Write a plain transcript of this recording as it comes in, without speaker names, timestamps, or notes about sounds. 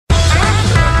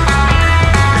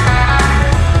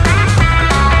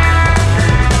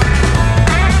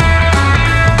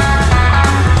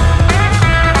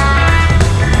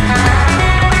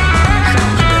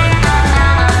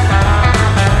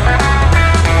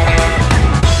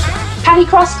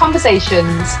Canicross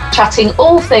Conversations, chatting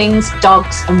all things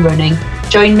dogs and running.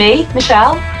 Join me,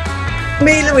 Michelle.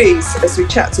 Me, Louise, as we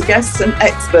chat to guests and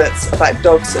experts about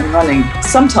dogs and running,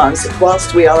 sometimes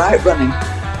whilst we are out running.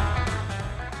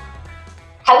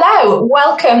 Hello,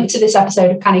 welcome to this episode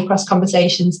of Canicross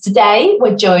Conversations. Today,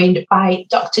 we're joined by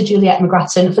Dr. Juliette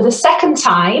McGrattan for the second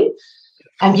time.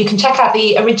 You can check out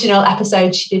the original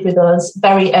episode she did with us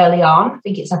very early on. I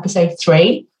think it's episode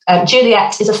 3.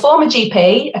 Juliette is a former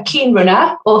GP, a keen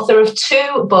runner, author of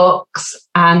 2 books,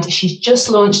 and she's just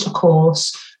launched a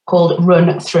course called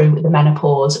Run Through the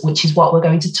Menopause, which is what we're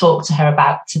going to talk to her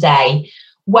about today.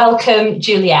 Welcome,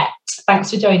 Juliette.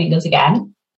 Thanks for joining us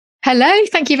again. Hello,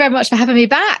 thank you very much for having me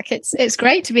back. It's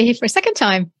great to be here for a second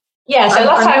time. Yeah, so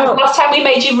last time we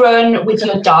made you run with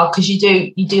your dog, because you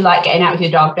do like getting out with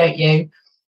your dog, don't you?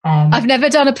 I've never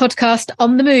done a podcast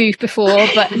on the move before,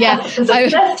 but yeah,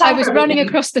 I was running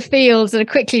across the fields and I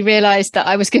quickly realised that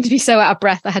I was going to be so out of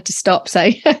breath I had to stop. So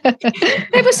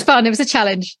it was fun. It was a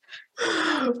challenge.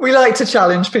 We like to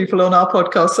challenge people on our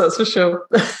podcast, that's for sure.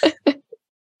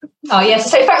 Oh,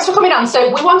 yes. So thanks for coming on. So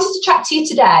we wanted to chat to you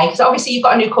today because obviously you've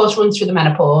got a new course, Run Through the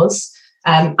Menopause.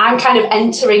 I'm kind of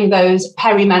entering those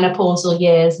perimenopausal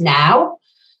years now.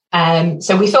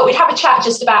 So we thought we'd have a chat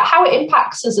just about how it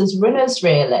impacts us as runners,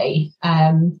 really,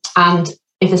 and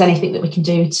if there's anything that we can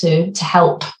do to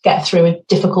help get through a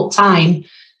difficult time.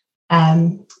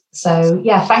 So,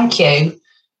 yeah, thank you.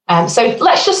 So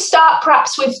let's just start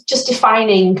perhaps with just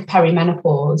defining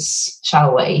perimenopause,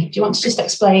 shall we? Do you want to just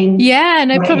explain? Yeah,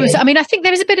 no problem. So, I mean, I think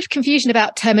there is a bit of confusion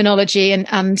about terminology and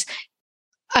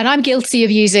I'm guilty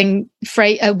of using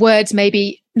words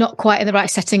maybe not quite in the right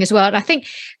setting as well. And I think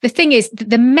the thing is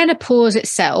the menopause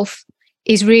itself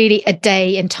is really a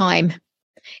day in time.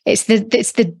 It's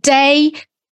the day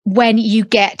when you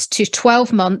get to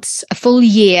 12 months, a full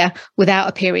year without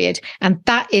a period. And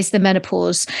that is the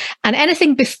menopause. And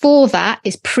anything before that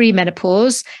is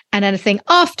premenopause. And anything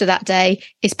after that day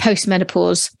is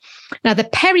postmenopause. Now, the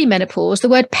perimenopause, the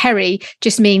word peri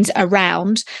just means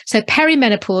around. So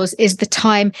perimenopause is the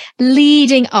time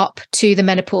leading up to the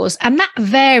menopause. And that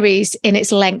varies in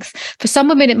its length. For some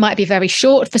women, it might be very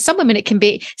short. For some women, it can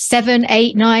be 7,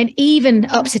 8, 9, even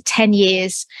up to 10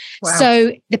 years. Wow.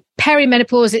 So the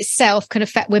perimenopause itself can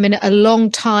affect women a long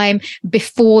time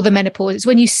before the menopause. It's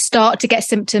when you start to get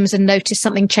symptoms and notice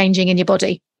something changing in your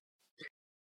body.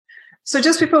 So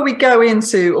just before we go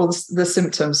into all the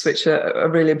symptoms, which are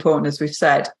really important, as we've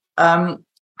said,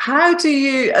 how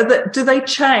do they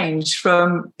change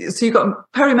from, so you've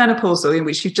got perimenopausal, in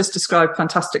which you've just described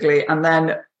fantastically, and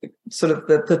then sort of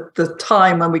the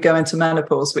time when we go into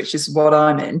menopause, which is what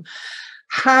I'm in.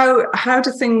 How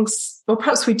do things, well,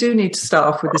 perhaps we do need to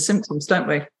start off with the symptoms, don't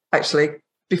we, actually,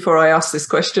 before I ask this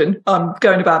question? I'm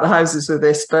going about the houses with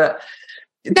this, but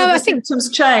do the symptoms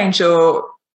change or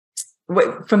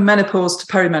from menopause to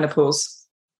perimenopause?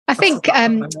 I think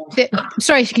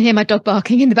sorry if you can hear my dog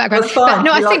barking in the background. That's fine.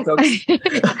 No,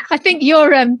 I think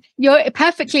you're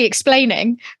perfectly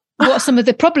explaining what some of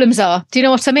the problems are. Do you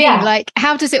know what I mean? Yeah. Like,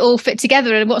 how does it all fit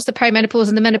together, and what's the perimenopause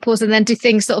and the menopause, and then do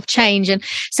things sort of change? And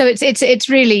so it's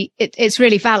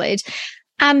really valid.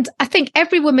 And I think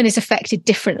every woman is affected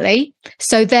differently.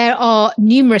 So there are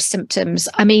numerous symptoms.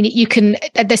 I mean,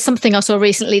 there's something I saw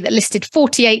recently that listed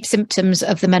 48 symptoms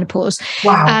of the menopause.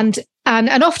 Wow.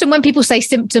 And often when people say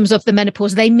symptoms of the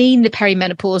menopause, they mean the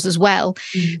perimenopause as well,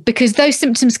 because those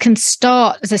symptoms can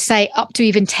start, as I say, up to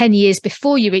even 10 years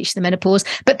before you reach the menopause,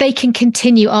 but they can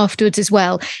continue afterwards as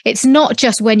well. It's not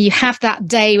just when you have that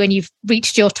day when you've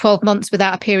reached your 12 months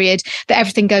without a period that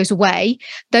everything goes away.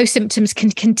 Those symptoms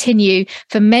can continue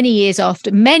for many years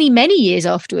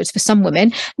afterwards for some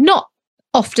women, not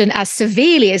often as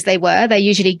severely as they were. They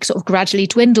usually sort of gradually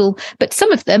dwindle, but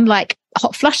some of them, like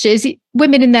hot flushes,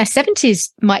 women in their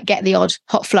 70s might get the odd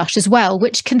hot flush as well,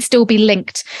 which can still be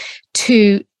linked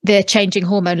to the changing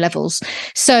hormone levels.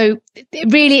 So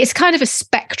really, it's kind of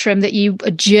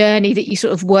a journey that you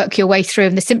sort of work your way through,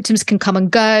 and the symptoms can come and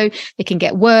go. They can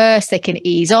get worse, they can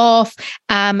ease off.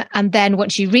 And then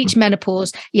once you reach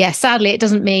menopause, sadly, it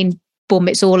doesn't mean boom,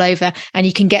 it's all over, and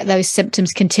you can get those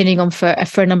symptoms continuing on for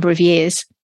a number of years.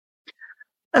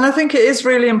 And I think it is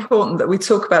really important that we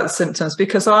talk about the symptoms,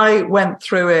 because I went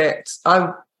through it.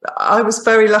 I was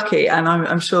very lucky, and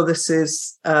I'm sure this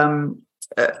is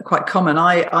quite common.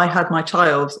 I had my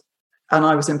child and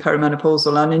I was in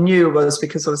perimenopausal, and I knew it was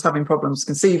because I was having problems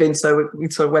conceiving, so we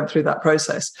sort of went through that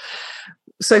process.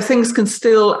 So things can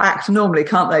still act normally,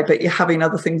 can't they? But you're having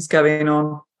other things going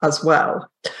on as well.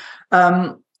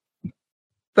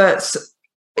 But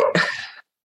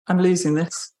I'm losing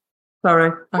this.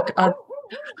 Sorry.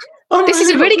 This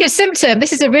is a really good symptom.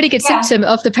 This is a really good symptom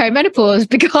of the perimenopause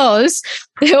because,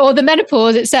 or the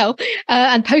menopause itself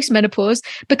and postmenopause,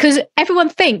 because everyone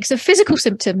thinks of physical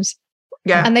symptoms.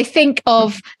 Yeah. And they think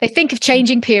of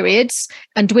changing periods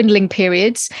and dwindling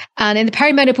periods. And in the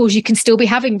perimenopause, you can still be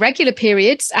having regular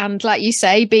periods and, like you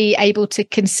say, be able to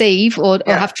conceive or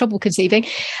have trouble conceiving.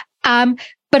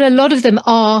 But a lot of them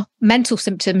are mental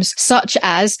symptoms, such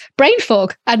as brain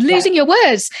fog and losing your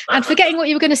words and forgetting what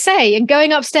you were going to say and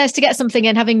going upstairs to get something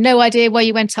and having no idea why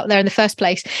you went up there in the first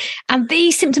place. And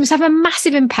these symptoms have a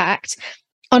massive impact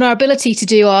on our ability to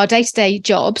do our day-to-day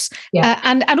jobs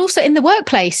and also in the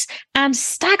workplace. And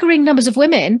staggering numbers of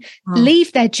women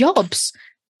leave their jobs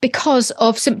because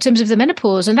of symptoms of the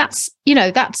menopause. And that's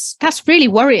really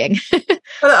worrying.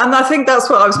 And I think that's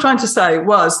what I was trying to say,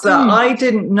 was that I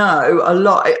didn't know a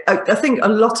lot. I think a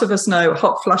lot of us know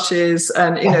hot flushes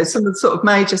and, some of the sort of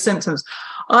major symptoms.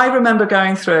 I remember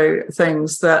going through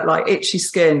things that, like itchy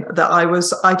skin, that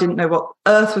I didn't know what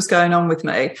earth was going on with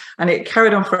me. And it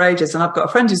carried on for ages. And I've got a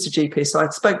friend who's a GP. So I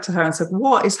spoke to her and said,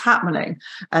 what is happening?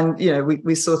 And,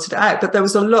 we sorted it out. But there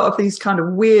was a lot of these kind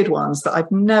of weird ones that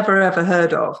I'd never, ever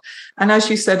heard of. And as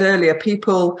you said earlier,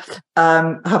 people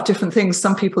have different things.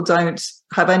 Some people don't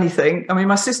have anything. I mean,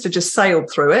 my sister just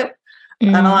sailed through it.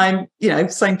 And I'm,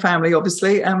 same family,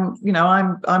 obviously. And,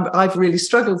 I've really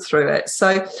struggled through it.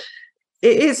 So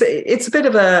it's a bit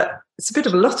of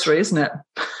a lottery, isn't it?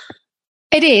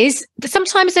 It is.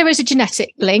 Sometimes there is a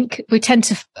genetic link. We tend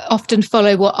to often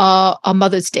follow what our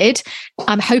mothers did.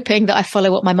 I'm hoping that I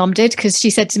follow what my mum did, because she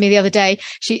said to me the other day,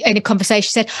 in a conversation, she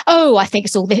said, "Oh, I think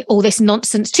it's all this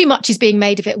nonsense. Too much is being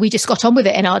made of it. We just got on with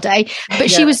it in our day."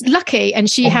 But she was lucky, and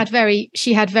she had very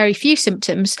few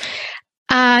symptoms.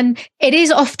 And it is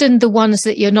often the ones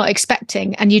that you're not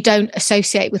expecting and you don't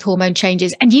associate with hormone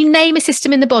changes. And you name a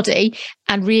system in the body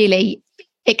and really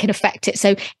it can affect it.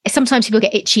 So sometimes people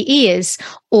get itchy ears,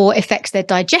 or affects their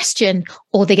digestion,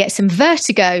 or they get some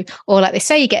vertigo, or like they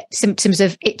say, you get symptoms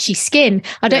of itchy skin.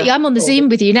 I'm on the Zoom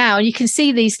with you now and you can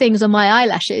see these things on my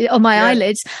eyelashes, on my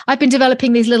eyelids. I've been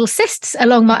developing these little cysts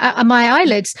along my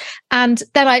eyelids. And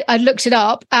then I looked it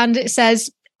up and it says,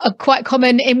 are quite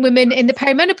common in women in the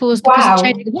perimenopause because of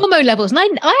changing hormone levels.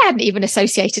 And I hadn't even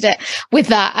associated it with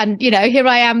that. And, here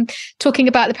I am talking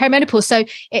about the perimenopause. So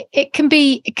it can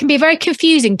be a very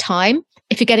confusing time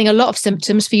if you're getting a lot of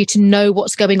symptoms, for you to know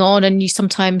what's going on. And you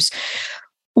sometimes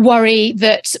worry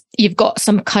that you've got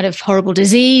some kind of horrible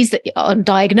disease that you're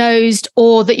undiagnosed,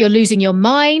 or that you're losing your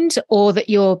mind, or that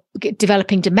you're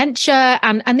developing dementia.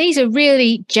 And these are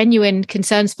really genuine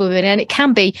concerns for women, and it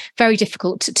can be very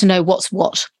difficult to know what's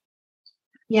what.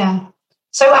 Yeah.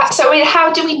 So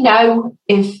how do we know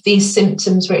if these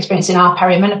symptoms we're experiencing are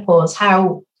perimenopause?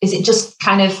 How is it? Just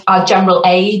kind of our general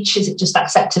age? Is it just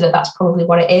accepted that that's probably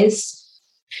what it is?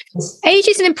 Age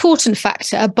is an important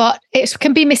factor, but it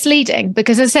can be misleading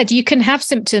because, as I said, you can have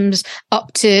symptoms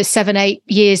up to 7-8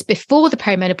 years before the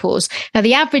perimenopause. Now,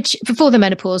 the average before the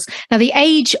menopause. Now, the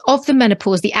age of the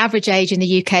menopause, the average age in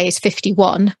the UK is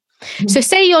 51. So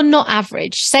say you're not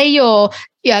average, say you're,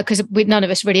 because none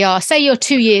of us really are, say you're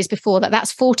 2 years before that,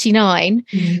 that's 49.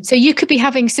 So you could be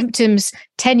having symptoms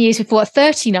 10 years before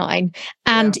 39,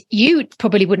 and you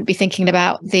probably wouldn't be thinking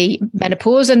about the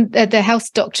menopause, and the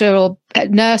health doctor or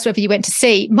nurse, whoever you went to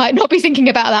see, might not be thinking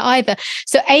about that either.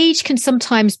 So age can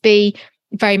sometimes be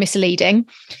very misleading.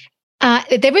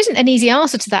 There isn't an easy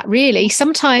answer to that, really.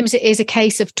 Sometimes it is a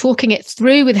case of talking it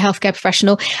through with a healthcare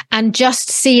professional and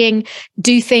just seeing,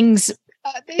 do things,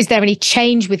 is there any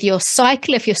change with your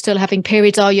cycle? If you're still having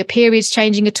periods, are your periods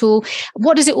changing at all?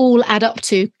 What does it all add up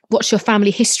to? What's your family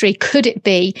history? Could it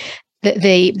be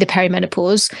the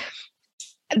perimenopause?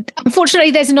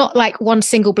 Unfortunately, there's not like one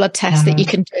single blood test that you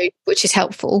can do, which is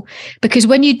helpful, because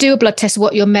when you do a blood test,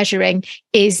 what you're measuring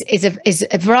is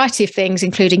a variety of things,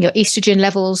 including your estrogen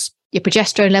levels, your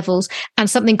progesterone levels, and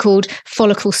something called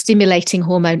follicle stimulating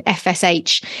hormone,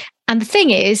 FSH. And the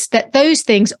thing is that those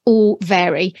things all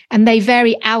vary, and they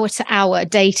vary hour to hour,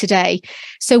 day to day.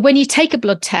 So when you take a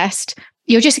blood test,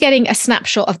 you're just getting a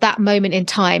snapshot of that moment in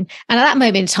time. And at that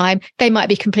moment in time, they might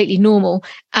be completely normal.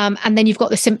 And then you've got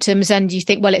the symptoms and you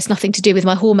think, well, it's nothing to do with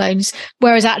my hormones.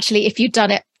 Whereas actually, if you'd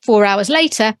done it 4 hours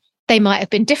later, they might have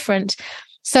been different.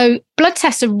 So blood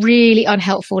tests are really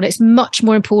unhelpful, and it's much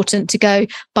more important to go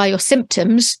by your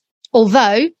symptoms,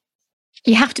 although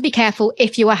you have to be careful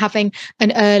if you are having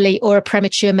an early or a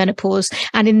premature menopause.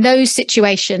 And in those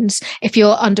situations, if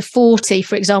you're under 40,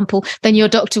 for example, then your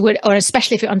doctor would, or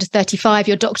especially if you're under 35,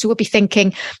 your doctor would be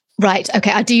thinking, Right.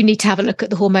 Okay. I do need to have a look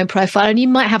at the hormone profile, and you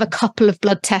might have a couple of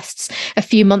blood tests a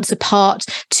few months apart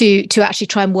to actually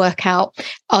try and work out,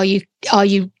 are you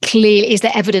clear? Is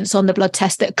there evidence on the blood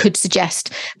test that could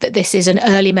suggest that this is an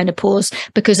early menopause?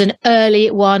 Because an early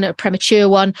one, a premature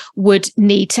one, would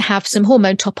need to have some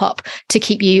hormone top up to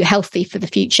keep you healthy for the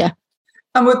future.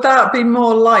 And would that be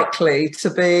more likely to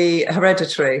be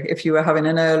hereditary if you were having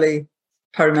an early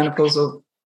perimenopausal?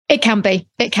 It can be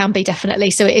definitely.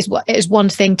 So it is one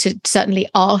thing to certainly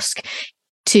ask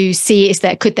to see,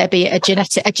 could there be a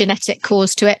genetic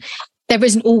cause to it? There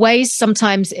isn't always.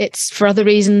 Sometimes it's for other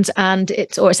reasons, and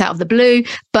it's out of the blue.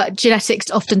 But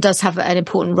genetics often does have an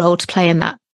important role to play in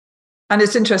that. And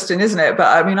it's interesting, isn't it? But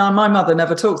I mean, my mother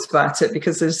never talked about it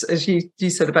because, as you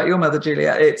said about your mother,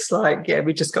 Julia, it's like, yeah,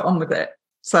 we just got on with it.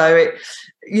 So,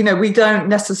 we don't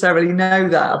necessarily know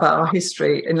that about our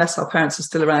history unless our parents are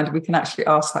still around. We can actually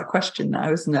ask that question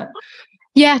now, isn't it?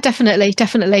 Yeah, definitely.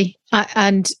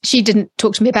 And she didn't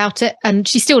talk to me about it, and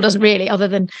she still doesn't really, other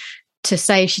than to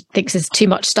say she thinks there's too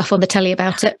much stuff on the telly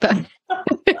about it. But well,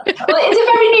 it's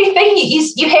a very new thing.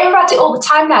 You hear about it all the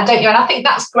time now, don't you? And I think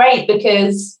that's great,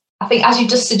 because I think, as you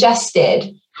just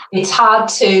suggested, it's hard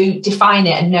to define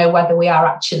it and know whether we are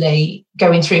actually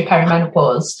going through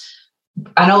perimenopause.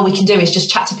 And all we can do is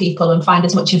just chat to people and find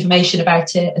as much information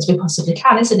about it as we possibly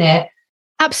can, isn't it?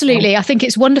 Absolutely. I think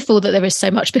it's wonderful that there is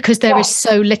so much, because there is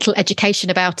so little education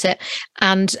about it,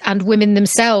 and women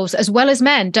themselves, as well as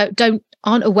men,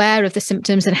 aren't aware of the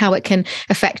symptoms and how it can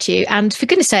affect you. And for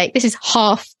goodness sake, this is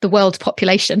half the world's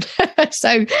population.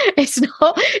 So it's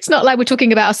not like we're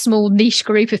talking about a small niche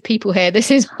group of people here.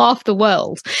 This is half the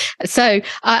world. So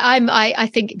I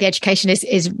think the education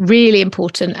is really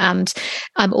important, and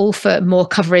I'm all for more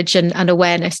coverage and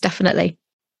awareness, definitely.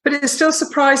 But it still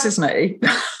surprises me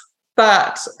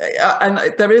that, and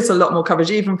there is a lot more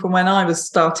coverage even from when I was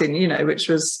starting, which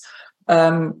was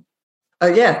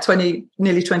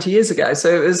nearly 20 years ago.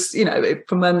 So it was,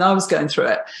 from when I was going through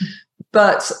it.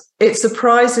 But it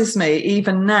surprises me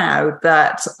even now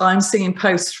that I'm seeing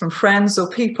posts from friends or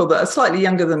people that are slightly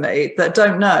younger than me that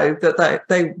don't know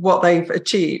that what they've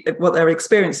achieved, what they're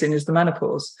experiencing is the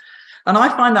menopause. And I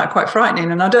find that quite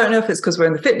frightening. And I don't know if it's because we're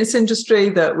in the fitness industry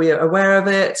that we are aware of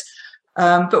it.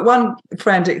 But one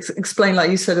friend explained, like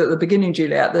you said at the beginning,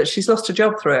 Juliet, that she's lost her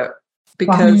job through it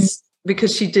because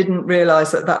she didn't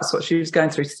realise that that's what she was going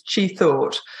through. She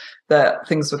thought that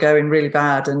things were going really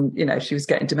bad, and she was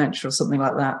getting dementia or something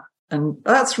like that. And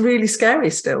that's really scary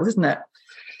still, isn't it?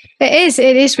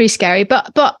 It is really scary.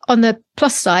 But on the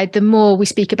plus side, the more we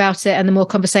speak about it and the more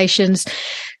conversations,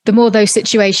 the more those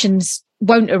situations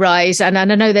won't arise. And I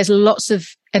know there's lots of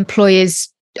employers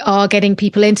are getting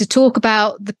people in to talk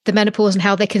about the menopause and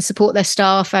how they can support their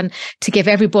staff, and to give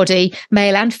everybody,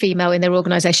 male and female, in their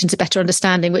organisations a better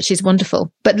understanding, which is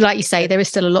wonderful. But like you say, there is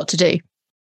still a lot to do.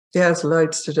 Yeah, there's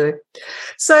loads to do.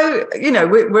 So,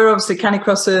 we're obviously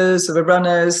canicrossers, we're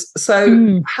runners.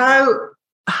 So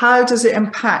how does it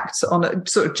impact on it,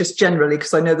 sort of just generally?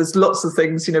 Because I know there's lots of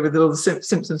things, with all the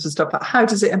symptoms and stuff. But how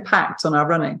does it impact on our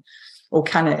running, or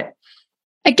can it?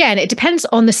 Again, it depends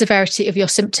on the severity of your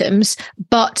symptoms,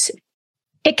 but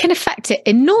it can affect it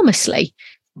enormously.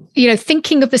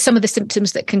 Thinking of some of the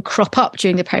symptoms that can crop up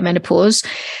during the perimenopause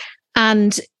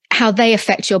and how they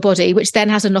affect your body, which then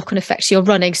has a knock-on effect to your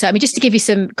running. So, just to give you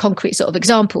some concrete sort of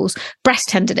examples, breast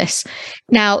tenderness.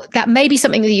 Now, that may be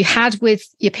something that you had with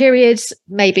your periods,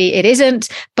 maybe it isn't,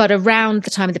 but around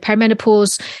the time of the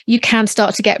perimenopause, you can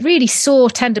start to get really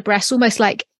sore, tender breasts, almost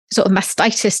like sort of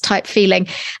mastitis type feeling.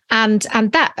 And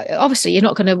that, obviously, you're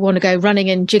not going to want to go running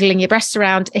and jiggling your breasts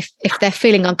around if they're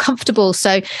feeling uncomfortable.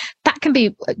 So that can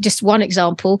be just one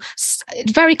example.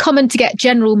 It's very common to get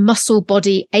general muscle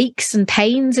body aches and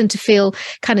pains and to feel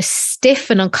kind of stiff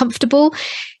and uncomfortable.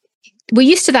 We're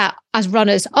used to that as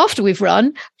runners after we've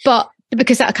run, but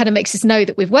because that kind of makes us know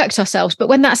that we've worked ourselves. But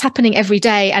when that's happening every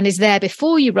day and is there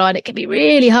before you run, it can be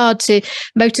really hard to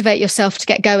motivate yourself to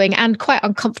get going, and quite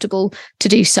uncomfortable to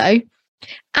do so.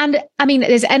 And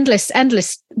there's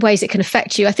endless ways it can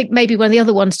affect you. I think maybe one of the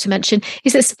other ones to mention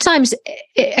is that sometimes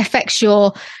it affects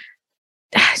your,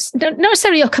 not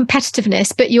necessarily your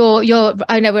competitiveness, but your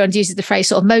I know everyone uses the phrase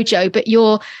sort of mojo, but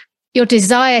your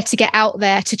desire to get out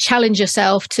there, to challenge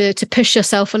yourself, to push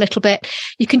yourself a little bit.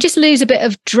 You can just lose a bit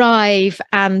of drive,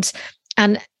 and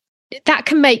that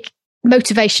can make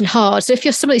motivation hard. So if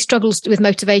you're somebody who struggles with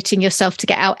motivating yourself to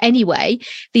get out anyway,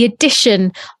 the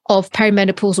addition of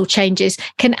perimenopausal changes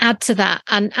can add to that.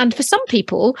 And for some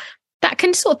people, that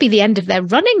can sort of be the end of their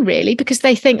running, really, because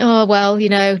they think, oh, well,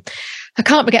 I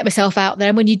can't get myself out there.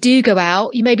 And when you do go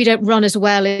out, you maybe don't run as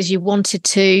well as you wanted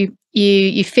to.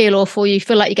 you feel awful, you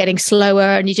feel like you're getting slower,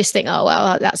 and you just think, oh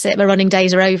well, that's it, my running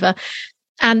days are over.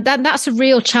 And that's a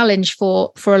real challenge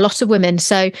for a lot of women.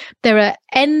 So there are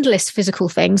endless physical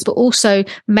things, but also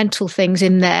mental things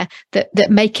in there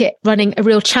that make it running a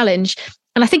real challenge.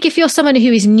 And I think if you're someone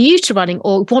who is new to running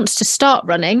or wants to start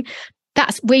running,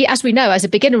 as we know, as a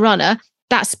beginner runner,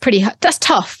 that's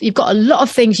tough. You've got a lot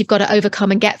of things you've got to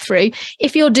overcome and get through.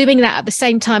 If you're doing that at the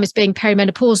same time as being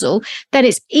perimenopausal, then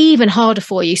it's even harder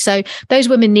for you. So those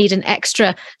women need an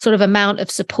extra sort of amount of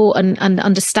support and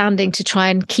understanding to try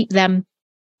and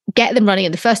get them running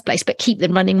in the first place, but keep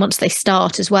them running once they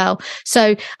start as well.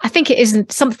 So I think it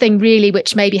isn't something really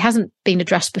which maybe hasn't been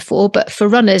addressed before, but for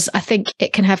runners, I think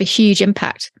it can have a huge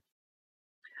impact.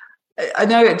 I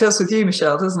know it does with you,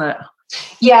 Michelle, doesn't it?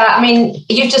 Yeah, I mean,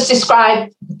 you've just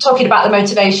described, talking about the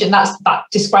motivation, that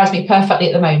describes me perfectly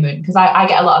at the moment, because I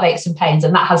get a lot of aches and pains,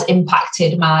 and that has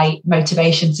impacted my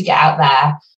motivation to get out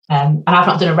there. And I've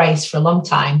not done a race for a long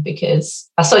time, because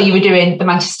I saw you were doing the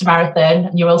Manchester Marathon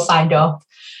and you're all signed up.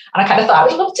 And I kind of thought, I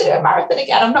would love to do a marathon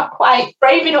again. I'm not quite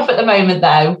brave enough at the moment,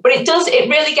 though. But it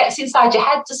really gets inside your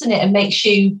head, doesn't it? And makes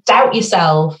you doubt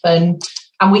yourself. And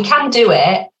we can do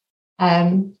it.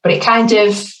 But it kind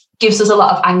of gives us a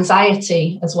lot of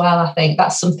anxiety as well. I think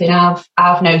that's something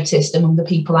I've noticed among the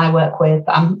people I work with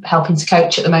that I'm helping to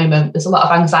coach at the moment. There's a lot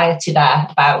of anxiety there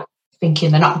about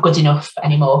thinking they're not good enough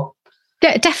anymore.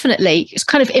 Yeah, definitely. It's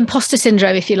kind of imposter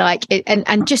syndrome, if you like,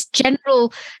 and just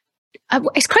general.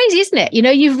 It's crazy, isn't it? You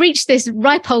know, you've reached this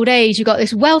ripe old age, you've got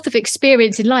this wealth of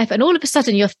experience in life, and all of a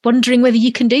sudden you're wondering whether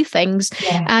you can do things.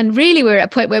 Yeah. And really, we're at a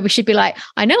point where we should be like,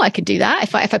 I know I can do that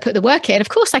if I put the work in. Of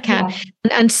course I can.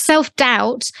 Yeah. And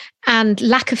self-doubt and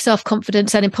lack of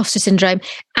self-confidence and imposter syndrome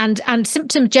and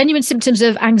genuine symptoms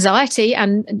of anxiety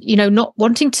and, you know, not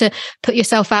wanting to put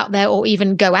yourself out there or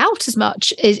even go out as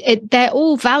much, they're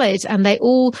all valid, and they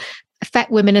all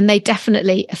affect women, and they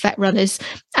definitely affect runners.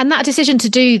 And that decision to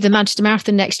do the Manchester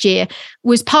Marathon next year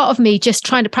was part of me just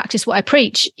trying to practice what I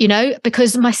preach, you know,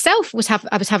 because myself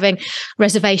I was having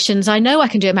reservations. I know I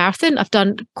can do a marathon. I've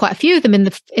done quite a few of them in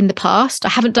the past. I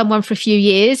haven't done one for a few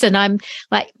years, and I'm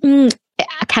like,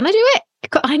 can I do it?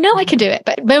 I know I can do it,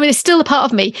 but there's still a part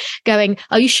of me going,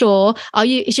 are you sure?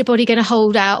 Is your body going to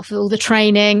hold out for all the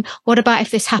training? What about if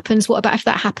this happens? What about if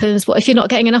that happens? What if you're not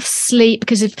getting enough sleep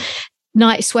because of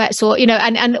night sweats, or, you know,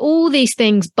 and all these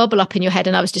things bubble up in your head.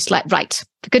 And I was just like, right,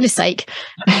 for goodness sake,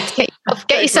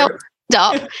 get yourself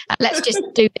up and let's just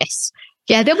do this.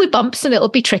 Yeah, there'll be bumps and it'll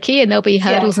be tricky and there'll be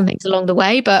hurdles and things along the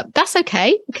way, but that's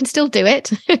okay. We can still do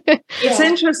it. It's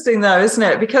interesting though, isn't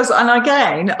it? Because, and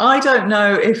again, I don't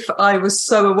know if I was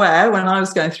so aware when I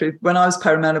was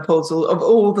perimenopausal of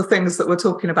all the things that we're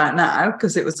talking about now,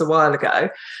 because it was a while ago.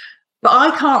 But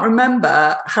I can't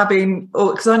remember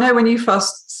because I know when you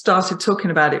first started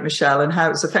talking about it, Michelle, and how it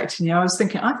was affecting you, I was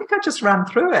thinking, I think I just ran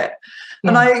through it.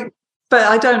 Yeah. But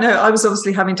I don't know, I was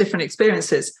obviously having different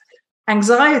experiences.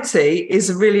 Anxiety is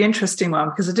a really interesting one,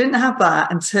 because I didn't have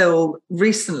that until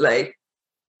recently.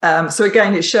 So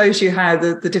again, it shows you how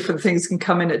the different things can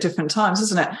come in at different times,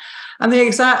 isn't it? And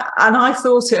I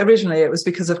thought originally it was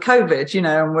because of COVID, you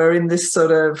know, and we're in this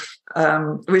sort of,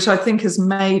 which I think has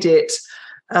made it,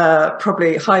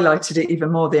 probably highlighted it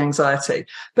even more, the anxiety.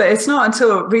 But it's not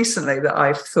until recently that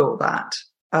I've thought that.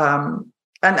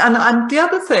 And the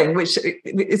other thing, which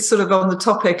is sort of on the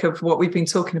topic of what we've been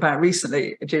talking about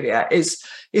recently, Julia, is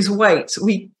weight.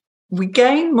 We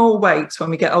gain more weight when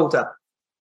we get older.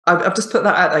 I've just put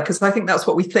that out there because I think that's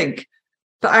what we think.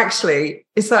 But actually,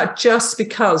 is that just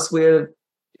because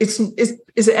is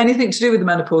it anything to do with the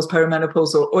menopause,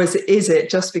 perimenopause, or is it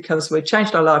just because we've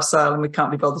changed our lifestyle and we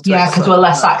can't be bothered to? Yeah, because we're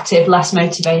less active, less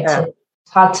motivated. Yeah.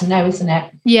 It's hard to know, isn't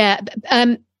it? Yeah,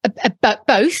 but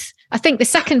both. I think the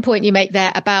second point you make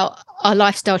there about our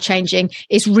lifestyle changing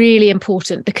is really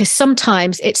important, because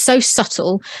sometimes it's so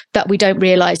subtle that we don't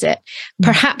realize it.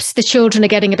 Perhaps the children are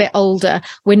getting a bit older.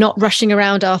 We're not rushing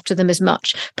around after them as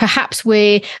much. Perhaps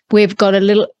we've got a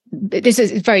little, this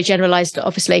is very generalized,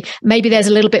 obviously. Maybe there's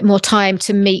a little bit more time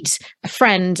to meet a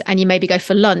friend, and you maybe go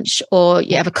for lunch, or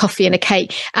you have a coffee and a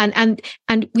cake, and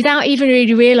without even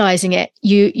really realizing it,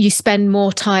 you spend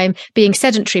more time being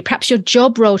sedentary. Perhaps your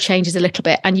job role changes a little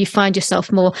bit and you find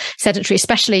yourself more sedentary,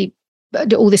 especially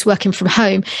all this working from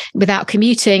home without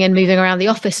commuting and moving around the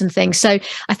office and things. So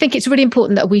I think it's really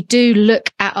important that we do look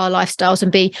at our lifestyles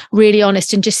and be really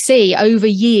honest and just see over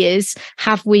years,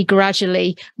 have we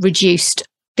gradually reduced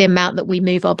the amount that we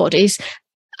move our bodies,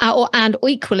 and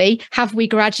equally, have we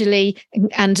gradually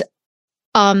and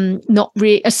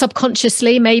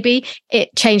subconsciously, maybe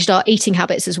it changed our eating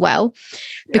habits as well,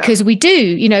 because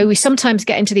we sometimes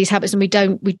get into these habits and we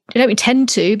don't intend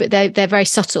to, but they're very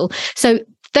subtle. So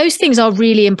those things are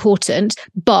really important,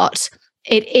 but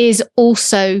it is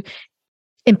also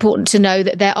important to know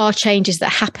that there are changes that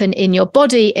happen in your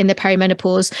body in the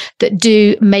perimenopause that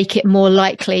do make it more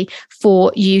likely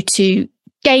for you to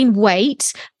gain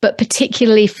weight, but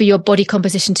particularly for your body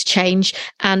composition to change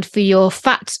and for your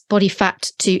body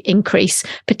fat to increase,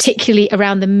 particularly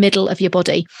around the middle of your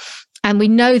body. And we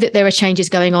know that there are changes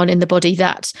going on in the body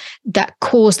that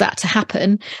cause that to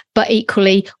happen. But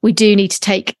equally, we do need to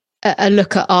take a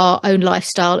look at our own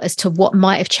lifestyle as to what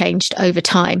might have changed over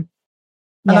time.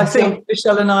 And I think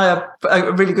Michelle and I are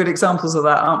really good examples of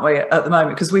that, aren't we, at the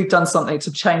moment? Because we've done something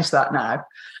to change that now.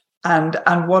 And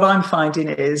what I'm finding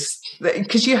is that,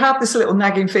 because you have this little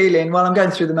nagging feeling, well, I'm going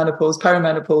through the menopause,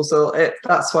 perimenopausal,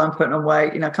 that's why I'm putting on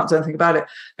weight, I can't do anything about it.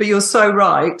 But you're so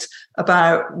right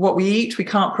about what we eat. We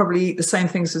can't probably eat the same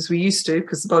things as we used to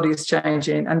because the body is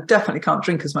changing, and definitely can't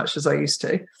drink as much as I used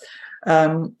to.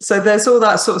 So there's all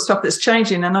that sort of stuff that's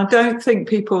changing. And I don't think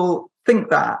people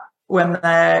think that when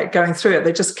they're going through it.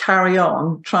 They just carry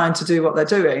on trying to do what they're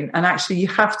doing. And actually, you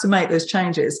have to make those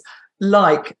changes.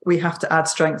 Like we have to add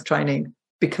strength training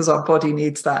because our body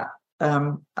needs that.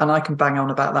 And I can bang on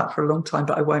about that for a long time,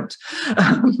 but I won't.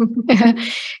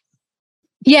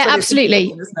 Yeah,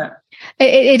 absolutely. Isn't it?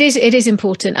 It is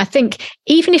important. I think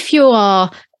even if you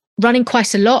are running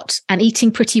quite a lot and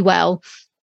eating pretty well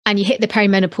and you hit the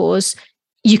perimenopause,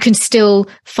 you can still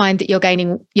find that you're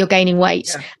gaining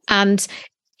weight. Yeah. And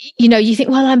you think,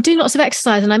 well, I'm doing lots of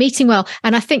exercise and I'm eating well.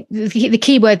 And I think the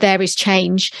key word there is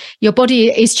change. Your body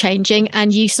is changing,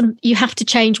 and you have to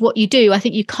change what you do. I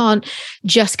think you can't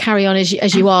just carry on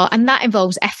as you are. And that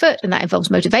involves effort, and that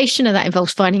involves motivation, and that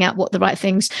involves finding out what the right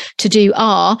things to do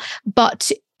are.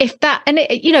 But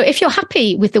if you're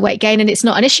happy with the weight gain and it's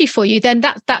not an issue for you, then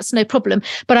that's no problem.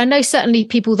 But I know certainly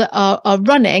people that are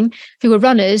running, who are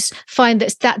runners, find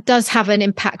that does have an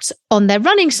impact on their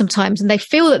running sometimes, and they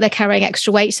feel that they're carrying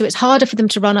extra weight, so it's harder for them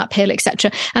to run uphill,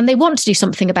 etc. And they want to do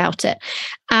something about it.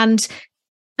 And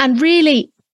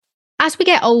really, as we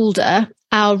get older,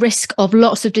 our risk of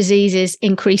lots of diseases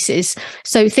increases.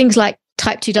 So things like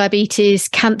type 2 diabetes,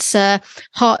 cancer,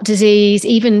 heart disease,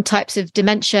 even types of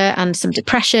dementia and some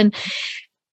depression.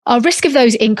 Our risk of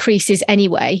those increases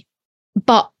anyway.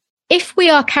 But if we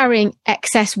are carrying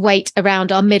excess weight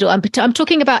around our middle, I'm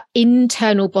talking about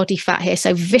internal body fat here,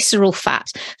 so visceral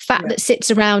fat that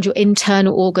sits around your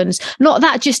internal organs, not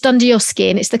that just under your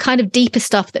skin. It's the kind of deeper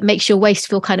stuff that makes your waist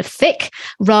feel kind of thick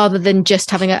rather than just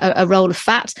having a roll of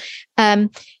fat. And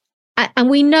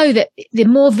we know that the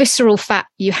more visceral fat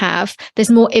you have, there's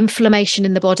more inflammation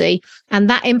in the body, and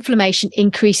that inflammation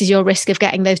increases your risk of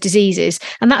getting those diseases.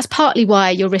 And that's partly why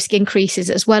your risk increases,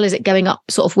 as well as it going up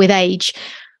sort of with age.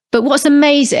 But what's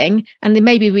amazing, and then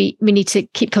maybe we need to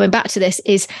keep coming back to this,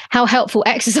 is how helpful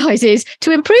exercise is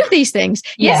to improve these things.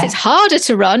 Yes, it's harder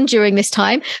to run during this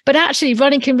time, but actually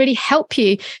running can really help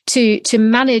you to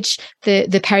manage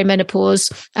the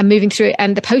perimenopause and moving through it,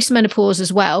 and the postmenopause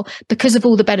as well, because of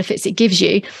all the benefits it gives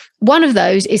you. One of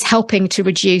those is helping to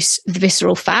reduce the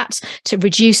visceral fat, to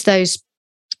reduce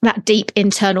that deep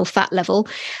internal fat level.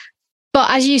 But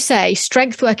as you say,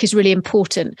 strength work is really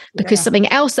important, because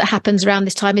something else that happens around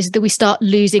this time is that we start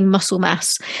losing muscle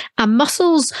mass. And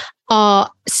muscles are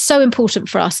so important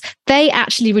for us. They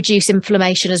actually reduce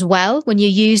inflammation as well. When you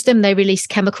use them, they release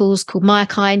chemicals called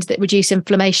myokines that reduce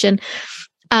inflammation.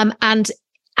 And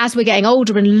as we're getting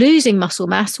older and losing muscle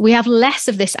mass, we have less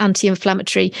of this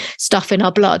anti-inflammatory stuff in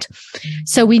our blood.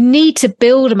 So we need to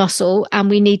build a muscle, and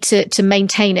we need to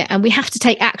maintain it. And we have to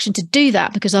take action to do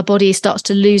that, because our body starts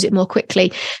to lose it more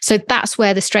quickly. So that's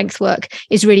where the strength work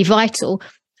is really vital.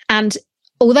 And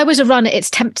although as a runner, it's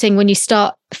tempting when you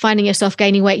start finding yourself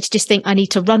gaining weight to just think, I need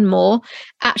to run more.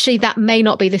 Actually, that may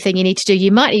not be the thing you need to do.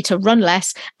 You might need to run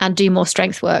less and do more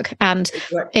strength work. And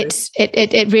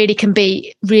it really can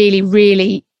be really,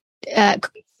 really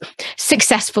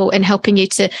successful in helping you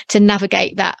to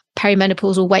navigate that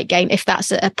perimenopausal weight gain, if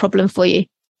that's a problem for you.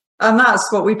 And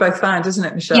that's what we both found, isn't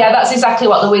it, Michelle? Yeah, that's exactly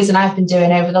what Louise and I have been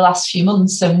doing over the last few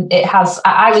months. And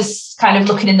I was kind of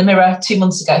looking in the mirror 2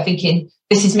 months ago thinking,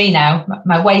 this is me now.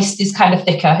 My waist is kind of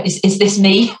thicker. Is this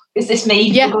me? Is this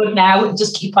me? Yeah. Good now?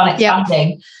 Just keep on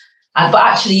expanding. Yeah. But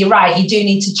actually, you're right. You do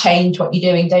need to change what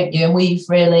you're doing, don't you? And we've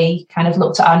really kind of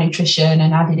looked at our nutrition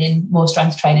and added in more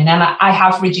strength training. And I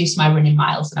have reduced my running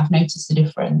miles, and I've noticed the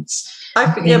difference.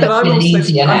 I'm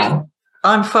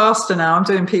faster now. I'm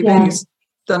doing PBs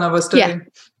than I was doing.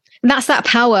 And that's that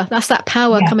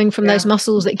power coming from those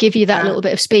muscles that give you that little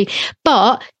bit of speed.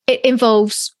 But it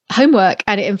involves homework,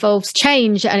 and it involves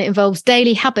change, and it involves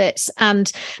daily habits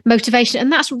and motivation.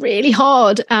 And that's really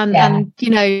hard. And you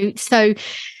know, so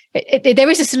there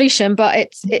is a solution,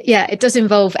 but it does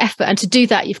involve effort. And to do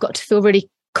that, you've got to feel really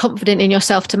confident in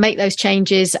yourself to make those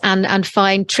changes and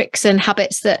find tricks and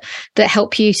habits that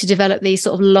help you to develop these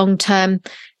sort of long-term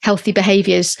healthy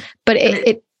behaviors. But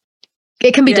it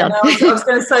can be done. No, I was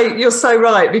going to say, you're so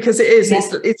right, because it is.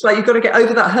 It's like you've got to get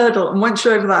over that hurdle, and once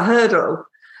you're over that hurdle,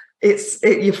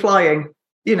 you're flying.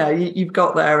 You know, you've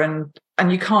got there, and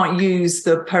you can't use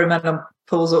the perimenopause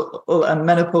and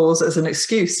menopause as an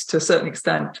excuse to a certain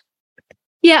extent.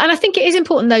 Yeah, and I think it is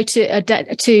important, though,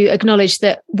 to acknowledge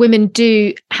that women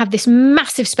do have this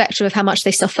massive spectrum of how much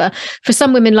they suffer. For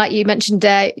some women, like you mentioned,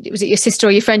 was it your sister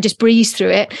or your friend, just breeze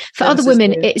through it. For other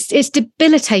women, it's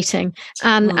debilitating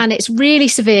and it's really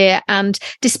severe. And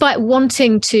despite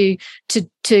wanting to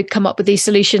come up with these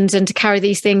solutions and to carry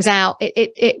these things out,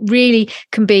 it really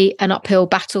can be an uphill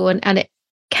battle, and it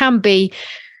can be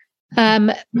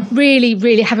really,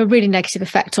 really have a really negative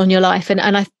effect on your life. And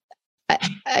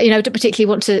I don't particularly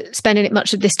want to spend in it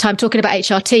much of this time talking about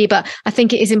HRT, but I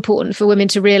think it is important for women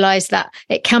to realise that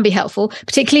it can be helpful,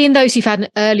 particularly in those who've had an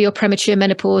early or premature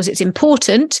menopause. It's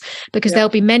important because there'll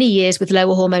be many years with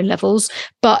lower hormone levels,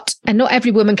 and not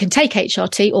every woman can take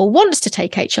HRT or wants to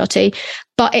take HRT,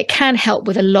 but it can help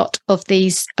with a lot of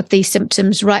these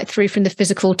symptoms, right through from the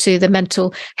physical to the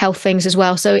mental health things as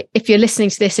well. So if you're listening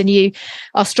to this and you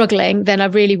are struggling, then I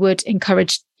really would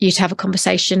encourage you to have a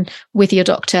conversation with your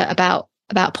doctor about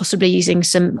possibly using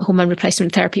some hormone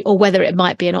replacement therapy, or whether it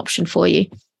might be an option for you.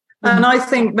 And I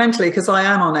think mentally, because I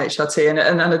am on HRT,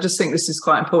 and I just think this is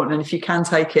quite important. And if you can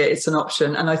take it, it's an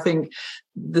option. And I think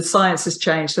the science has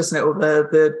changed, hasn't it? Or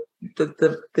the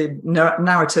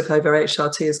narrative over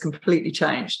HRT has completely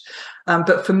changed.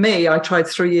 But for me, I tried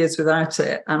 3 years without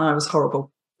it, and I was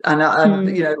horrible.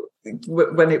 And you know,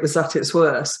 when it was at its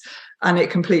worst. And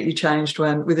it completely changed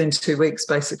within 2 weeks,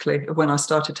 basically, when I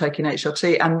started taking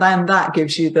HRT. And then that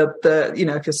gives you the you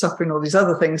know, if you're suffering all these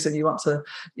other things and you want to,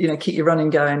 you know, keep your running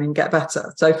going and get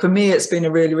better. So for me, it's been a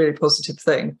really, really positive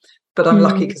thing. But I'm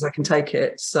lucky because I can take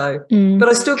it. So, but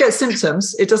I still get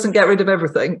symptoms. It doesn't get rid of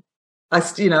everything. I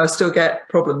still get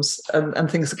problems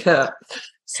and things occur.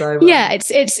 So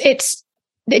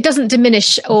it doesn't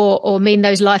diminish or mean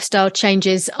those lifestyle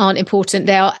changes aren't important.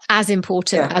 They are as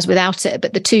important as without it,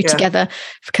 but the two together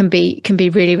can be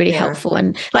really, really helpful.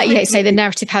 And like you say, the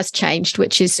narrative has changed,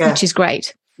 which is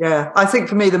great. Yeah, I think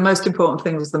for me, the most important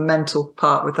thing was the mental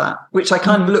part with that, which I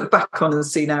kind of look back on and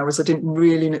see now, as I didn't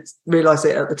really realise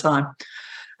it at the time.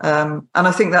 And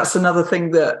I think that's another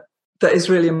thing that is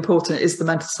really important, is the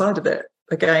mental side of it.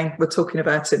 Again, we're talking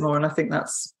about it more, and I think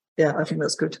that's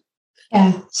good.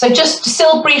 Yeah. So just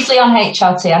still briefly on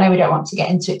HRT, I know we don't want to get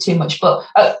into it too much, but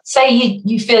say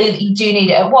you feel that you do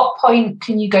need it. At what point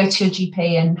can you go to your GP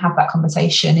and have that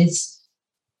conversation?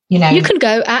 You can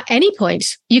go at any point.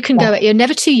 You can go you're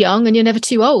never too young and you're never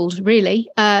too old, really.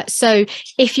 So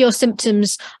if your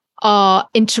symptoms are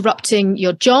interrupting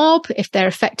your job, if they're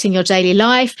affecting your daily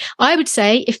life, I would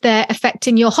say if they're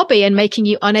affecting your hobby and making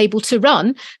you unable to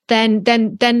run, then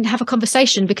have a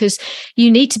conversation, because you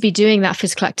need to be doing that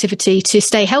physical activity to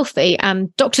stay healthy,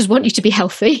 and doctors want you to be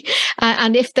healthy.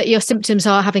 And if that your symptoms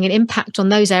are having an impact on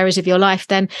those areas of your life,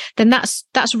 then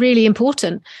that's really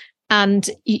important. And,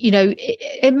 you know,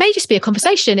 it may just be a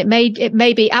conversation. It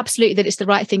may be absolutely that it's the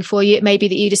right thing for you. It may be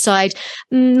that you decide,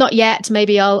 not yet,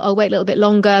 maybe I'll wait a little bit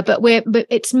longer. But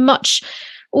it's much,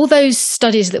 all those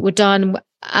studies that were done,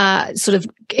 sort of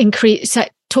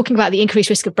talking about the increased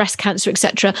risk of breast cancer,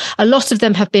 etc. A lot of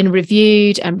them have been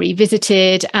reviewed and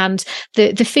revisited. And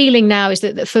the feeling now is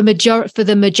that for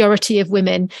the majority of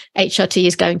women, HRT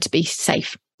is going to be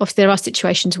safe. Obviously, there are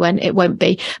situations when it won't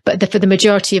be, but for the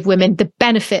majority of women, the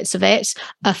benefits of it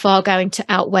are far going to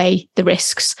outweigh the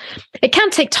risks. It can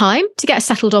take time to get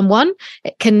settled on one.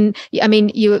 It can, I mean,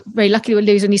 you were very lucky with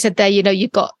Luz when you said there, you know,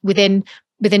 you've got within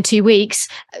 2 weeks.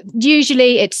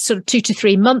 Usually it's sort of 2 to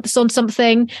 3 months on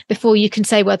something before you can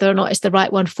say whether or not it's the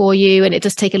right one for you. And it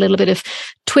does take a little bit of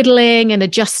twiddling and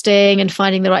adjusting and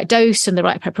finding the right dose and the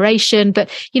right preparation. But,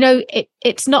 you know,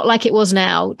 it's not like it was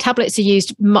now. Tablets are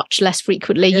used much less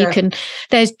frequently. Yeah.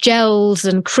 There's gels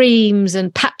and creams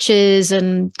and patches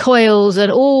and coils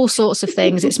and all sorts of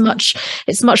things. It's much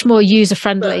more user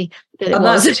friendly. And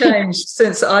that's changed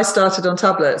since I started on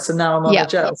tablets, and now I'm on the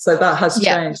gel. So that has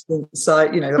changed since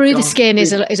through the skin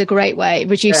is a great way. It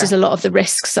reduces a lot of the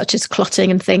risks, such as clotting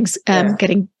and things,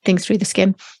 getting things through the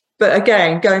skin. But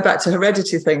again, going back to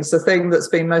hereditary things, the thing that's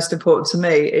been most important to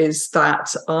me is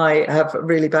that I have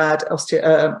really bad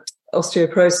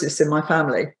osteoporosis in my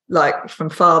family, like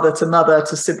from father to mother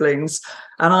to siblings.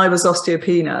 And I had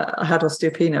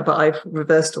osteopenia, but I've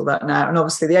reversed all that now. And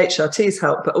obviously the HRTs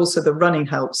help, but also the running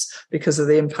helps because of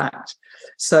the impact.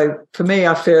 So for me,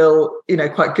 I feel,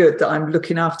 quite good that I'm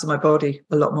looking after my body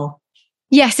a lot more.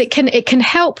 Yes, it can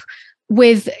help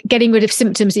with getting rid of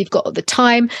symptoms you've got at the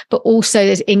time, but also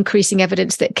there's increasing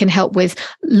evidence that can help with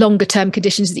longer term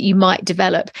conditions that you might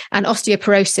develop. And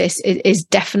osteoporosis is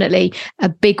definitely a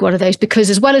big one of those, because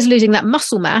as well as losing that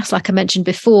muscle mass, like I mentioned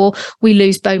before, we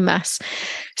lose bone mass.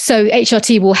 So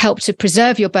HRT will help to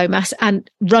preserve your bone mass, and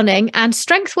running and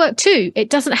strength work too. It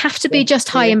doesn't have to be just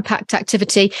high impact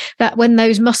activity. That when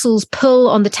those muscles pull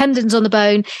on the tendons on the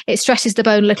bone, it stresses the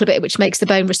bone a little bit, which makes the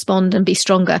bone respond and be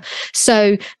stronger.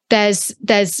 So there's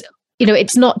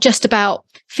it's not just about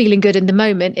feeling good in the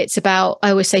moment. It's about,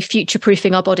 I always say, future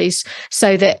proofing our bodies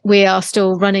so that we are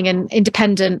still running and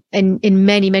independent in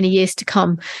many, many years to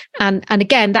come. And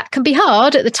again, that can be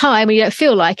hard at the time when you don't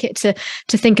feel like it to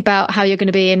think about how you're going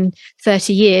to be in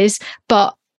 30 years.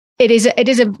 But it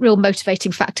is a real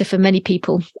motivating factor for many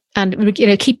people. And,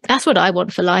 that's what I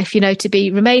want for life,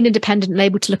 to remain independent and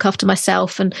able to look after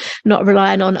myself and not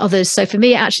relying on others. So for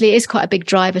me, it actually is quite a big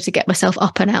driver to get myself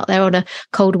up and out there on a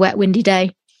cold, wet, windy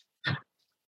day.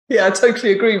 Yeah, I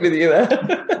totally agree with you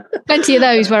there. Plenty of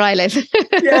those where I live.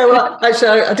 Yeah, well,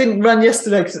 actually, I didn't run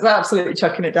yesterday because it's absolutely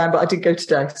chucking it down, but I did go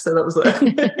today. So that was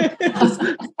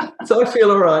it. So I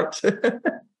feel all right.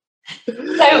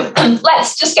 So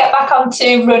let's just get back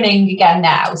onto running again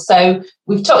now. So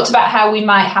we've talked about how we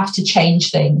might have to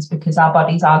change things because our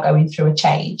bodies are going through a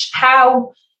change.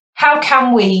 How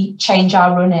can we change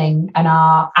our running and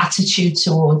our attitude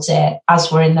towards it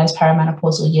as we're in those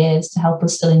perimenopausal years to help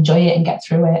us still enjoy it and get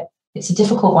through it? It's a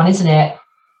difficult one, isn't it?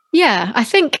 Yeah, I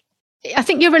think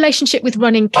your relationship with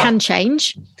running can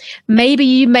change. Maybe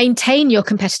you maintain your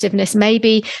competitiveness.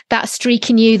 Maybe that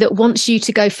streak in you that wants you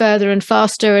to go further and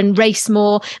faster and race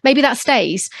more, maybe that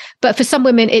stays. But for some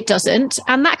women, it doesn't.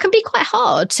 And that can be quite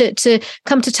hard to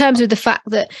come to terms with the fact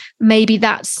that maybe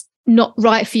that's not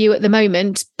right for you at the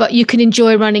moment, but you can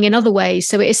enjoy running in other ways.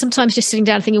 So it is sometimes just sitting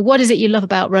down and thinking, what is it you love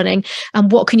about running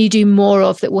and what can you do more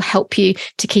of that will help you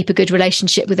to keep a good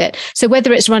relationship with it? So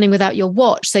whether it's running without your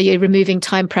watch, so you're removing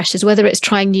time pressures, whether it's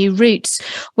trying new routes,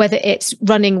 whether it's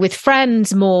running with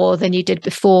friends more than you did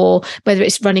before, whether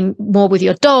it's running more with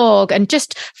your dog, and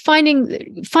just finding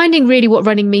really what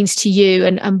running means to you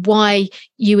and why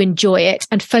you enjoy it,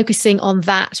 and focusing on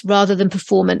that rather than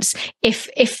performance. If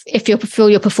you feel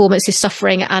your performance is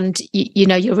suffering and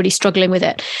you're really struggling with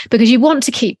it, because you want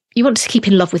to keep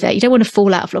in love with it. You don't want to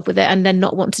fall out of love with it and then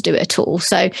not want to do it at all.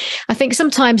 So I think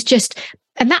sometimes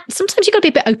sometimes you've got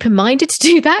to be a bit open-minded to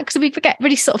do that, because we get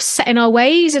really sort of set in our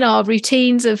ways and our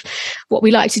routines of what we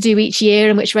like to do each year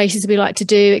and which races we like to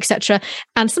do, etc.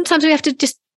 And sometimes we have to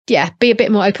just be a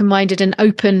bit more open-minded and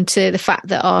open to the fact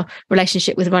that our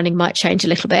relationship with running might change a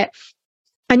little bit.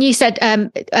 And you said,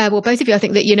 well, both of you, I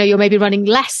think that, you're maybe running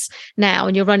less now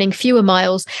and you're running fewer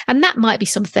miles. And that might be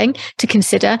something to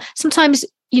consider. Sometimes,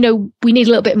 we need a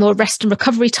little bit more rest and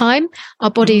recovery time.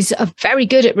 Our bodies are very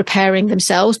good at repairing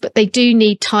themselves, but they do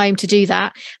need time to do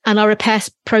that. And our repair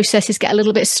processes get a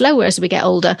little bit slower as we get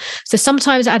older. So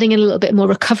sometimes adding in a little bit more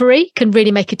recovery can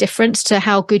really make a difference to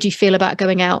how good you feel about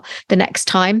going out the next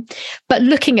time. But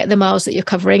looking at the miles that you're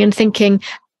covering and thinking,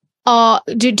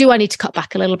 do I need to cut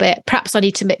back a little bit? Perhaps I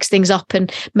need to mix things up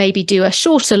and maybe do a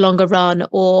shorter, longer run,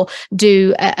 or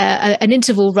do an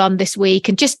interval run this week,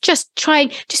 and just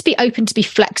be open to be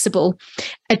flexible,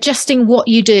 adjusting what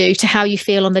you do to how you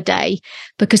feel on the day.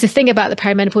 Because the thing about the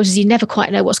perimenopause is you never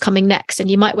quite know what's coming next,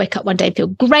 and you might wake up one day and feel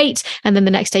great, and then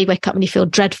the next day you wake up and you feel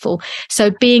dreadful.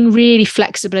 So being really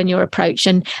flexible in your approach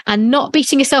and not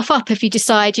beating yourself up if you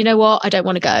decide, you know what, I don't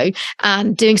want to go,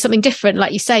 and doing something different,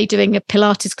 like you say, doing a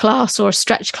Pilates class or a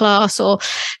stretch class or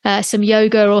some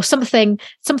yoga or something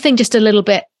just a little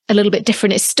bit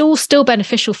different. It's still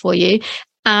beneficial for you.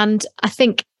 And I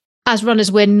think as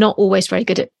runners, we're not always very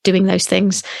good at doing those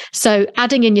things. So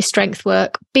adding in your strength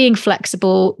work, being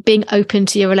flexible, being open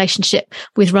to your relationship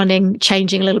with running,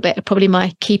 changing a little bit are probably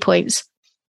my key points.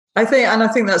 I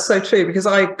think that's so true, because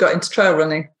I got into trail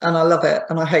running and I love it,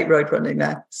 and I hate road running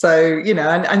now. So,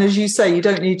 and as you say, you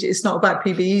don't need, it's not about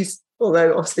PBEs,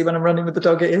 although obviously when I'm running with the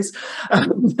dog it is.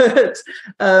 But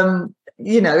and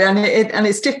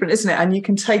it's different, isn't it? And you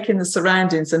can take in the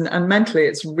surroundings, and mentally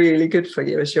it's really good for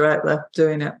you as you're out there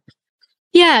doing it.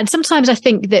 Yeah, and sometimes I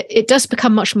think that it does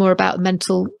become much more about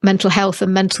mental health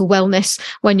and mental wellness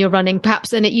when you're running, perhaps,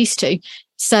 than it used to.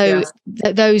 So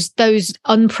those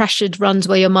unpressured runs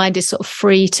where your mind is sort of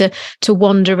free to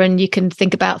wander and you can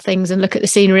think about things and look at the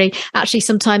scenery, actually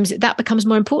sometimes that becomes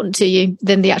more important to you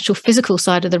than the actual physical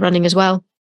side of the running as well.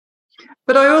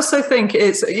 But I also think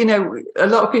it's, you know, a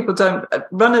lot of people don't,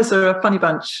 runners are a funny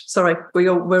bunch. Sorry, we're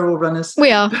all runners.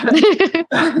 We are.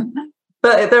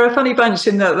 But they're a funny bunch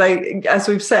in that they, as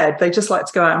we've said, they just like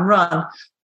to go out and run.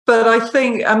 But I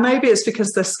think, and maybe it's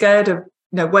because they're scared of,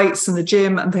 you know, weights in the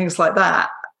gym and things like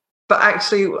that. But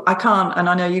actually, I can't, and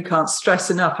I know you can't stress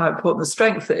enough how important the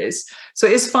strength is. So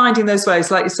it is finding those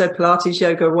ways, like you said, Pilates,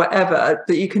 yoga, whatever,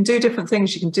 that you can do different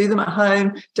things. You can do them at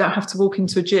home, don't have to walk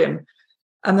into a gym.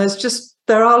 And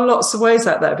there are lots of ways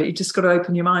out there, but you just got to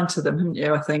open your mind to them, haven't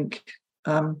you, I think?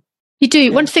 You do. Yeah.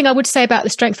 One thing I would say about the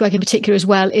strength work in particular as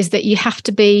well is that you have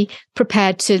to be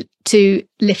prepared to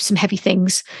lift some heavy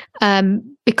things,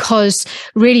 because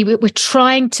really we're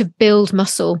trying to build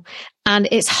muscle, and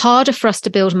it's harder for us to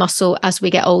build muscle as we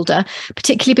get older,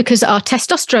 particularly because our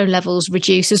testosterone levels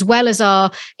reduce, as well as our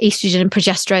estrogen and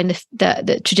progesterone,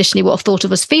 the traditionally what are thought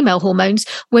of as female hormones.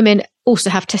 Women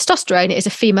also have testosterone. It is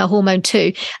a female hormone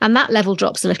too, and that level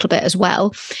drops a little bit as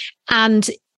well. And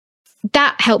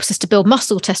that helps us to build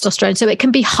muscle, testosterone. So it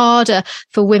can be harder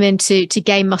for women to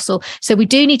gain muscle. So we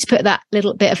do need to put that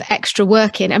little bit of extra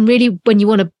work in. And really, when you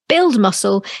want to build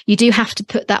muscle, you do have to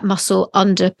put that muscle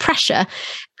under pressure.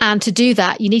 And to do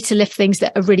that, you need to lift things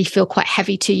that really feel quite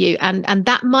heavy to you. And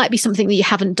that might be something that you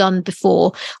haven't done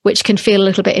before, which can feel a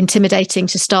little bit intimidating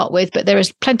to start with. But there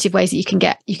is plenty of ways that you can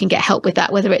get help with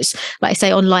that, whether it's, like I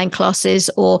say, online classes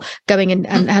or going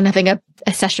and having a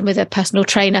session with a personal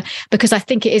trainer, because I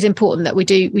think it is important that we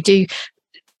do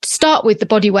start with the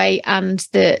body weight and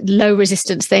the low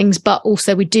resistance things, but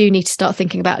also we do need to start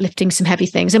thinking about lifting some heavy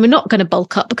things. And we're not going to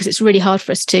bulk up because it's really hard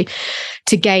for us to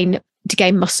gain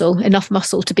muscle, enough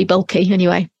muscle to be bulky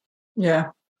anyway.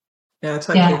 Yeah, I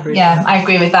totally agree. Yeah, I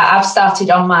agree with that. I've started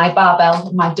on my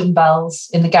barbell, my dumbbells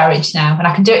in the garage now, and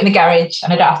I can do it in the garage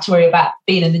and I don't have to worry about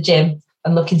being in the gym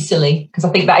and looking silly, because I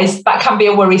think that can be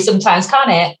a worry sometimes,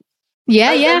 can't it?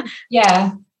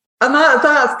 Yeah. And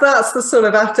that's the sort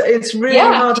of it's really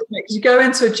hard, because you go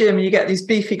into a gym and you get these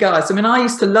beefy guys. I mean, I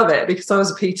used to love it because I was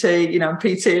a PT,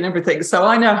 PT and everything. So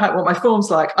I know what my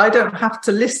form's like. I don't have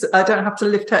to lift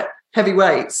heavy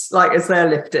weights like as they're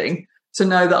lifting to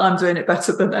know that I'm doing it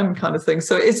better than them, kind of thing.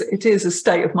 So it is a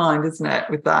state of mind, isn't it,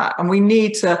 with that? And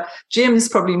gyms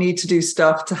probably need to do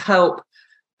stuff to help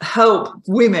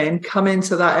women come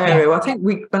into that area. Well, I think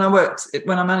when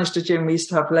I managed a gym, we used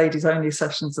to have ladies only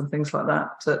sessions and things like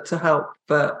that to help.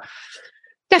 But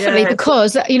definitely,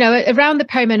 because around the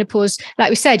perimenopause, like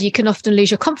we said, you can often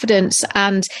lose your confidence,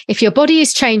 and if your body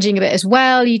is changing a bit as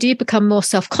well, you do become more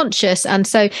self-conscious, and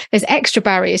so there's extra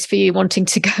barriers for you wanting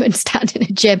to go and stand in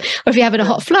a gym. Or if you're having a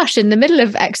hot flush in the middle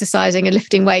of exercising and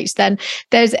lifting weights, then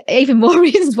there's even more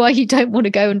reasons why you don't want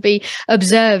to go and be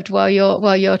observed while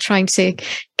you're trying to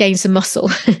gain some muscle.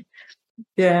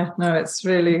 It's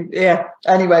really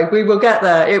anyway, we will get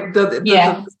there.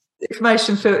 The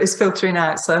information is filtering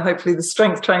out, so hopefully the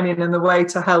strength training and the way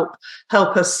to help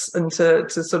us and to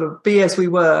sort of be as we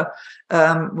were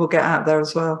will get out there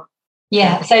as well.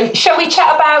 So shall we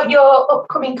chat about your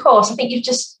upcoming course? I think you've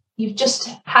just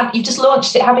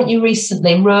launched it, haven't you,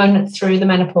 recently? Run Through the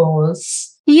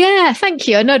Menopause. Yeah, thank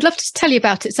you. And I'd love to tell you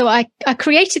about it. So I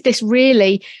created this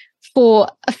really for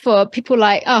people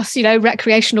like us,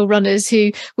 recreational runners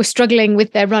who were struggling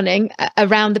with their running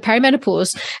around the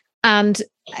perimenopause. And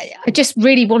I just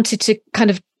really wanted to kind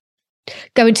of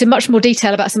go into much more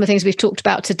detail about some of the things we've talked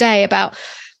about today, about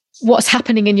what's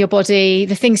happening in your body,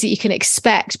 the things that you can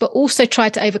expect, but also try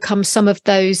to overcome some of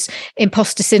those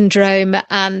imposter syndrome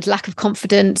and lack of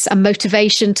confidence and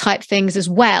motivation type things as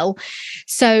well.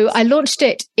 So I launched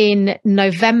it in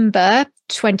November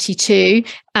 22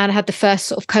 and had the first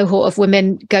sort of cohort of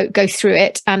women go through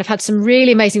it, and I've had some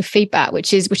really amazing feedback,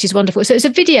 which is wonderful. So it's a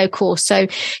video course, so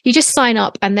you just sign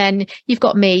up and then you've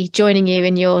got me joining you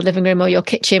in your living room or your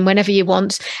kitchen whenever you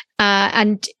want,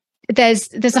 and there's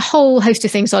a whole host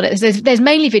of things on it. There's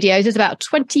mainly videos. There's about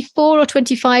 24 or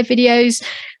 25 videos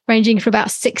ranging from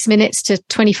about 6 minutes to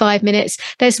 25 minutes.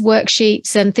 There's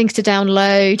worksheets and things to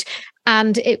download,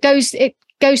 and it goes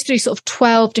through sort of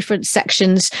 12 different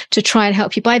sections to try and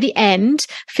help you by the end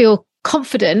feel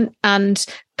confident and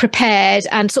prepared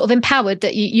and sort of empowered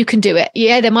that you can do it.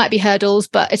 Yeah, there might be hurdles,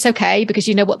 but it's okay because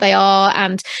you know what they are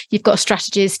and you've got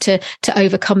strategies to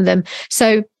overcome them.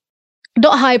 So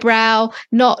not highbrow,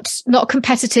 not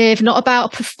competitive, not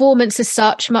about performance as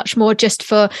such, much more just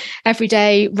for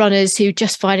everyday runners who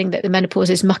just finding that the menopause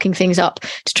is mucking things up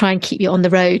to try and keep you on the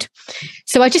road.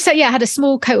 So I just said, I had a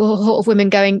small cohort of women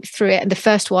going through it. And the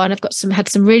first one, I've had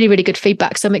some really, really good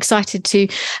feedback. So I'm excited to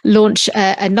launch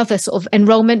another sort of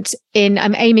enrollment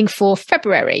I'm aiming for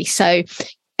February. So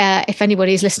if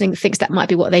anybody is listening that thinks that might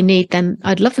be what they need, then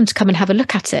I'd love them to come and have a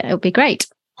look at it. It would be great.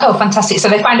 Oh, fantastic. So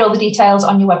they find all the details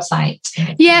on your website.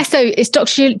 Yeah, so it's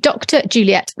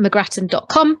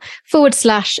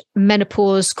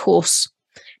drjuliettemcgrattan.com/menopause course.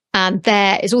 And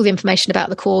there is all the information about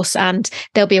the course, and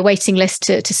there'll be a waiting list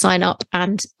to sign up,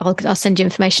 and I'll send you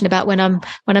information about when I'm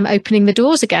opening the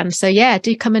doors again. So yeah,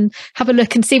 do come and have a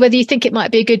look and see whether you think it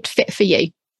might be a good fit for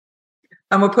you.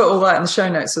 And we'll put all that in the show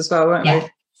notes as well, won't we?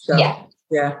 So,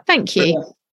 yeah. Thank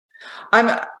you.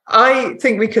 I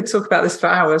think we could talk about this for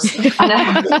hours. I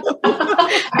know.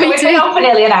 We've been on for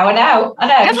nearly an hour now. I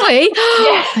know. Have we?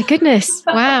 Yeah. My goodness.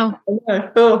 Wow.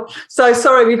 Oh, so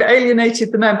sorry, we've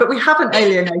alienated the men, but we haven't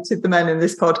alienated the men in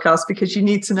this podcast, because you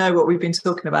need to know what we've been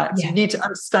talking about. So you need to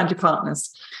understand your partners.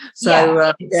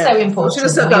 So it's so important. Should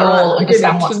have said that all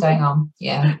understand what's going on.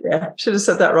 Yeah. Should have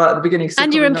said that right at the beginning.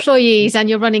 And your employees and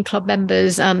your running club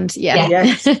members, and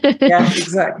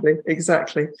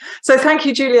exactly. So thank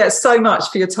you, Juliet, so much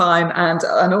for your time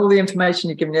and all the information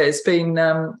you've given. It's been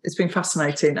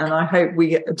fascinating, and I hope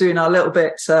we are doing our little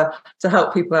bit to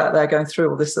help people out there going through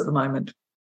all this at the moment.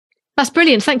 That's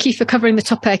brilliant. Thank you for covering the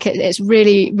topic. It's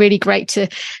really, really great to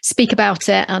speak about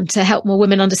it and to help more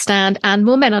women understand and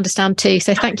more men understand too.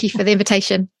 So thank you for the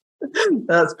invitation.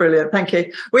 That's brilliant. Thank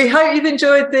you. We hope you've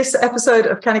enjoyed this episode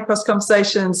of Canicross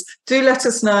Conversations. Do let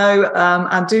us know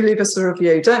and do leave us a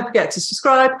review. Don't forget to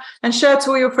subscribe and share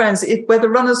to all your friends, whether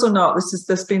runners or not.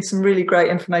 There's been some really great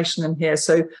information in here.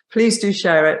 So please do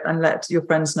share it and let your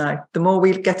friends know. The more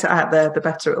we get it out there, the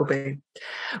better it'll be.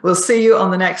 We'll see you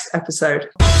on the next episode.